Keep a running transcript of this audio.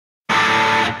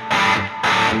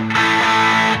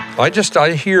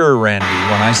I hear Randy.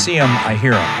 When I see him, I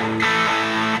hear him.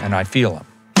 And I feel him.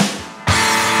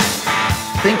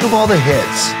 Think of all the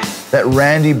hits that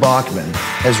Randy Bachman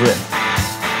has written.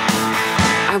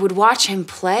 I would watch him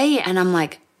play, and I'm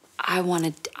like, I want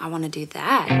to do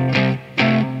that.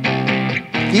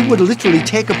 He would literally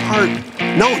take apart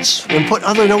notes and put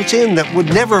other notes in that would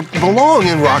never belong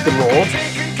in rock and roll.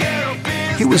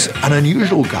 He was an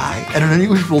unusual guy at an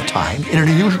unusual time in an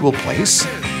unusual place.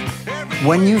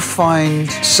 When you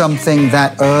find something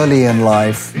that early in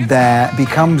life that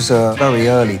becomes a very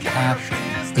early passion,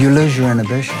 you lose your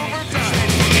inhibitions.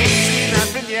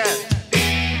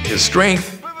 His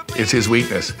strength is his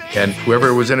weakness, and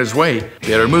whoever was in his way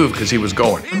better move because he was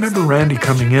going. I remember Randy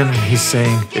coming in and he's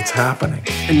saying, it's happening.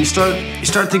 And you start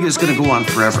thinking it's going to go on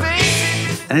forever.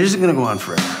 And it isn't going to go on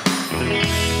forever.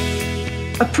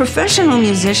 A professional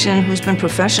musician who's been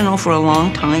professional for a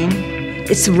long time,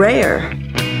 it's rare.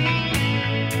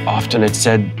 Often it's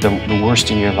said the worst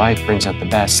in your life brings out the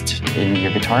best in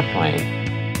your guitar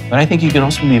playing. But I think you can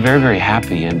also be very, very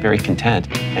happy and very content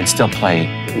and still play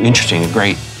interesting,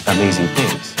 great, amazing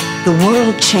things. The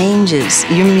world changes,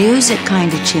 your music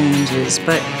kind of changes,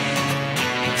 but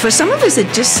for some of us, it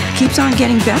just keeps on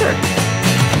getting better.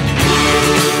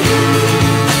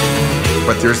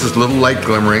 But there's this little light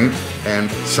glimmering, and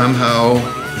somehow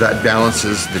that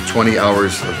balances the 20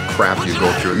 hours of crap you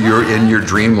go through. You're in your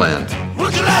dreamland.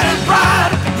 Would you let it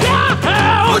ride?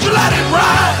 Yeah, would you let it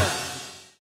ride?